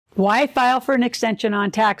Why file for an extension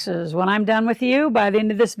on taxes? When I'm done with you, by the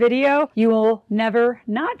end of this video, you will never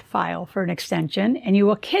not file for an extension, and you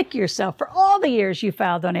will kick yourself for all the years you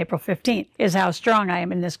filed on April 15th, is how strong I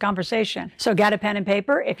am in this conversation. So get a pen and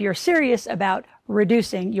paper if you're serious about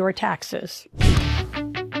reducing your taxes.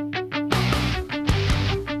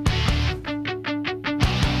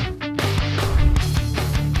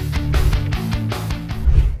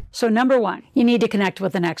 So number one, you need to connect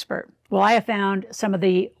with an expert. Well, I have found some of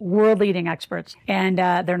the world-leading experts, and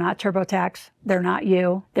they're not TurboTax, they're not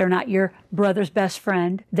you, they're not your brother's best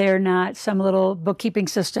friend, they're not some little bookkeeping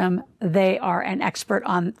system, they are an expert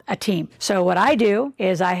on a team. So what I do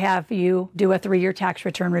is I have you do a 3-year tax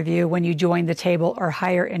return review when you join the table or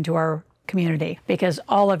hire into our community, because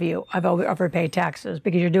all of you have overpaid taxes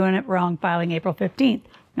because you're doing it wrong filing April 15th.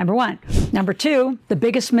 Number one. Number two, the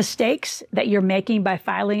biggest mistakes that you're making by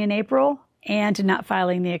filing in April and not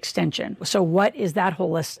filing the extension. So what is that whole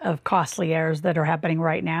list of costly errors that are happening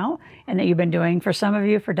right now and that you've been doing for some of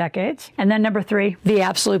you for decades? And then number three, the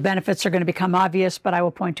absolute benefits are going to become obvious, but I will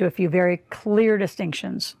point to a few very clear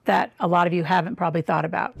distinctions that a lot of you haven't probably thought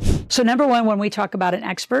about. So number one, when we talk about an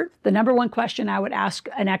expert, the number one question I would ask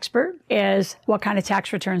an expert is, what kind of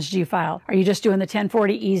tax returns do you file? Are you just doing the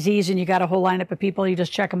 1040 EZs and you got a whole lineup of people, you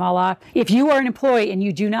just check them all off? If you are an employee and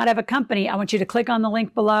you do not have a company, I want you to click on the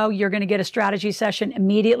link below. You're going to get a strategy session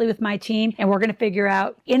immediately with my team, and we're going to figure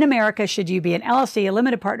out, in America, should you be an LLC, a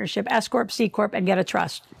limited partnership, S Corp, C Corp, and get a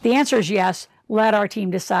trust? The answer is yes. Let our team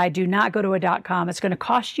decide. Do not go to a .com. It's going to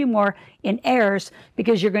cost you more in errors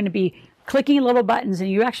because you're going to be clicking little buttons and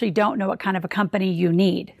you actually don't know what kind of a company you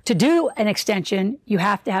need. To do an extension, you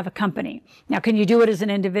have to have a company. Now, can you do it as an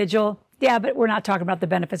individual? Yeah, but we're not talking about the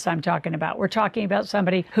benefits I'm talking about. We're talking about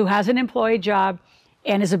somebody who has an employee job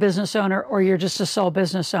and is a business owner, or you're just a sole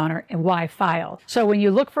business owner, and why file? So when you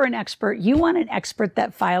look for an expert, you want an expert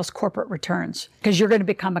that files corporate returns because you're going to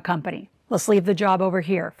become a company. Let's leave the job over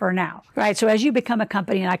here for now, right? So as you become a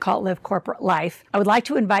company, and I call it Live Corporate Life, I would like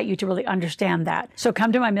to invite you to really understand that. So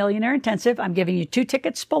come to my Millionaire Intensive. I'm giving you 2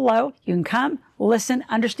 tickets below. You can come, listen,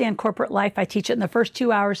 understand corporate life. I teach it in the first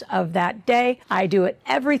 2 hours of that day. I do it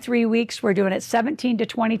every 3 weeks. We're doing it 17 to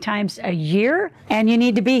 20 times a year, and you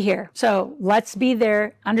need to be here. So let's be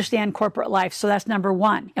there, understand corporate life. So that's number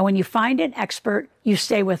one. And when you find an expert, you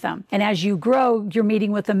stay with them. And as you grow, you're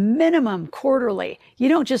meeting with a minimum quarterly. You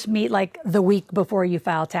don't just meet like the week before you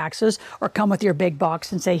file taxes or come with your big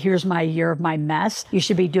box and say, here's my year of my mess. You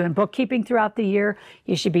should be doing bookkeeping throughout the year.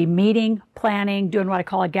 You should be meeting, planning, doing what I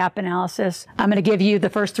call a gap analysis. I'm going to give you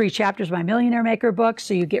the first 3 chapters of my Millionaire Maker book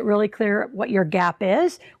so you get really clear what your gap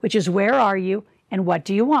is, which is where are you and what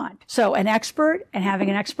do you want? So an expert, and having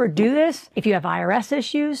an expert do this, if you have IRS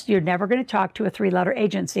issues, you're never going to talk to a 3-letter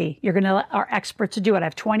agency. You're going to let our experts do it. I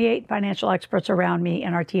have 28 financial experts around me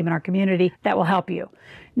and our team and our community that will help you.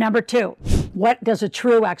 Number 2, what does a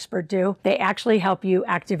true expert do? They actually help you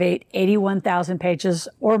activate 81,000 pages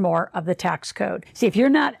or more of the tax code. See, if you're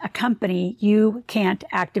not a company, you can't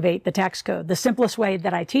activate the tax code. The simplest way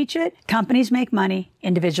that I teach it, companies make money,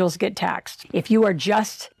 individuals get taxed. If you are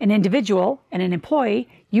just an individual and an employee,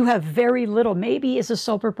 you have very little. Maybe as a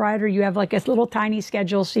sole proprietor, you have like a little tiny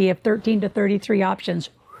schedule, so you have 13 to 33 options.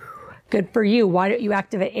 Good for you. Why don't you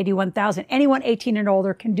activate 81,000? Anyone 18 and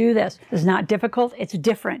older can do this. It's not difficult. It's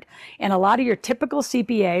different. And a lot of your typical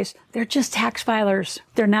CPAs, they're just tax filers.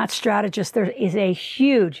 They're not strategists. There is a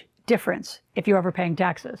huge difference if you're overpaying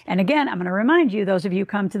taxes. And again, I'm going to remind you, those of you who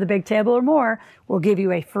come to the big table or more, we'll give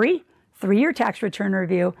you a free 3-year tax return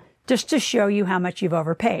review just to show you how much you've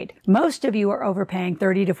overpaid. Most of you are overpaying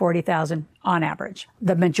 $30,000 to $40,000 on average.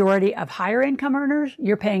 The majority of higher income earners,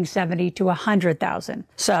 you're paying $70,000 to $100,000.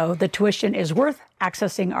 So the tuition is worth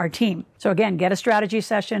accessing our team. So again, get a strategy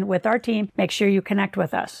session with our team. Make sure you connect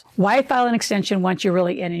with us. Why file an extension once you're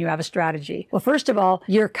really in and you have a strategy? Well, first of all,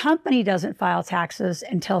 your company doesn't file taxes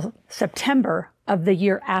until September of the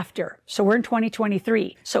year after. So we're in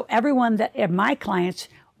 2023. So everyone that my clients,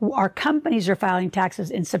 our companies are filing taxes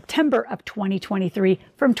in September of 2023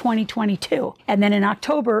 from 2022. And then in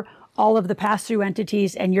October, all of the pass-through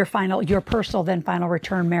entities and your personal then final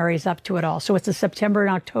return marries up to it all. So it's a September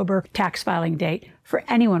and October tax filing date for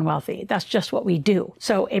anyone wealthy. That's just what we do.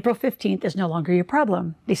 So April 15th is no longer your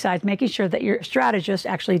problem. Besides making sure that your strategist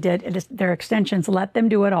actually did their extensions, let them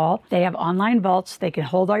do it all. They have online vaults. They can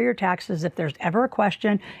hold all your taxes. If there's ever a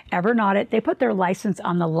question, ever an audit, they put their license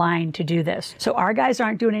on the line to do this. So our guys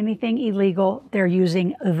aren't doing anything illegal. They're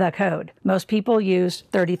using the code. Most people use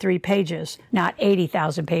 33 pages, not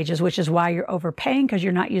 80,000 pages, which is why you're overpaying, because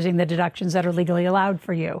you're not using the deductions that are legally allowed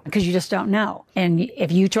for you, because you just don't know. And if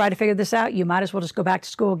you try to figure this out, you might as well just go go back to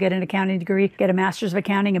school, get an accounting degree, get a master's of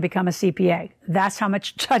accounting, and become a CPA. That's how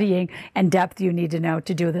much studying and depth you need to know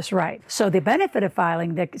to do this right. So the benefit of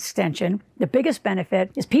filing the extension, the biggest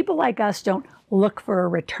benefit is people like us don't look for a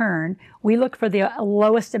return. We look for the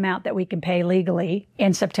lowest amount that we can pay legally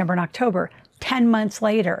in September and October. 10 months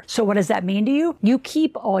later. So what does that mean to you? You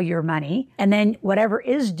keep all your money, and then whatever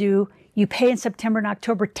is due, you pay in September and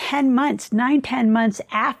October 10 months, 9-10 months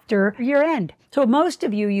after year end. So most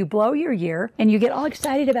of you, you blow your year and you get all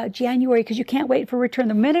excited about January because you can't wait for return.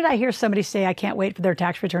 The minute I hear somebody say, I can't wait for their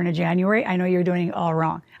tax return in January, I know you're doing it all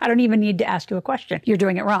wrong. I don't even need to ask you a question. You're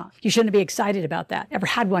doing it wrong. You shouldn't be excited about that. Never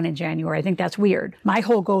had one in January. I think that's weird. My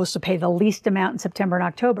whole goal is to pay the least amount in September and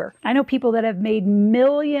October. I know people that have made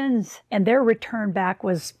millions and their return back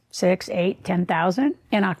was 6, 8, 10,000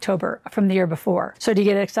 in October from the year before. So do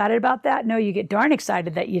you get excited about that? No, you get darn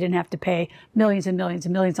excited that you didn't have to pay millions and millions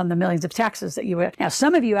and millions on the millions of taxes that you would. Now,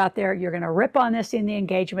 some of you out there, you're going to rip on this in the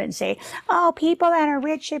engagement and say, oh, people that are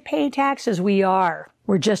rich should pay taxes. We are.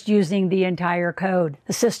 We're just using the entire code.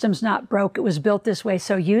 The system's not broke. It was built this way,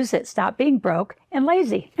 so use it. Stop being broke and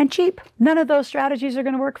lazy and cheap. None of those strategies are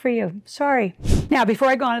going to work for you. Sorry. Now, before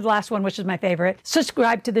I go on to the last one, which is my favorite,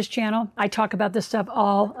 subscribe to this channel. I talk about this stuff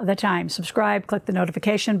all the time. Subscribe, click the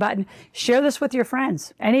notification button, share this with your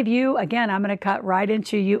friends. Any of you, again, I'm going to cut right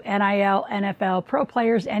into you NIL, NFL, pro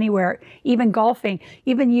players anywhere, even golfing,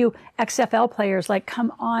 even you XFL players, like,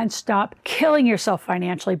 come on, stop killing yourself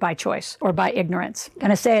financially by choice or by ignorance. I'm going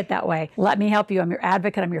to say it that way. Let me help you. I'm your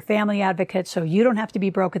advocate. I'm your family advocate. So you don't have to be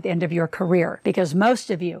broke at the end of your career, because most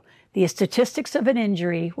of you, the statistics of an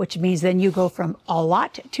injury, which means then you go from a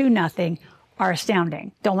lot to nothing, are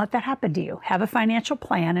astounding. Don't let that happen to you. Have a financial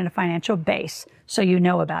plan and a financial base so you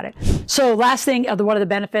know about it. So last thing, one of the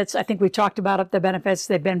benefits, I think we talked about the benefits.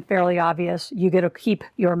 They've been fairly obvious. You get to keep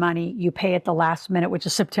your money. You pay at the last minute, which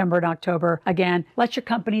is September and October. Again, let your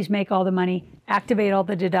companies make all the money, activate all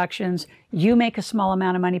the deductions. You make a small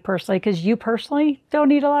amount of money personally, because you personally don't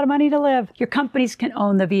need a lot of money to live. Your companies can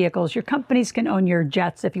own the vehicles. Your companies can own your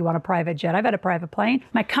jets if you want a private jet. I've had a private plane.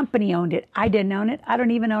 My company owned it. I didn't own it. I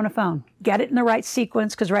don't even own a phone. Get it in the right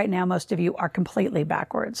sequence, because right now most of you are completely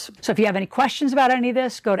backwards. So if you have any questions about any of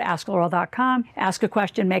this, go to askloral.com, ask a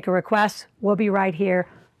question, make a request. We'll be right here.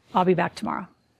 I'll be back tomorrow.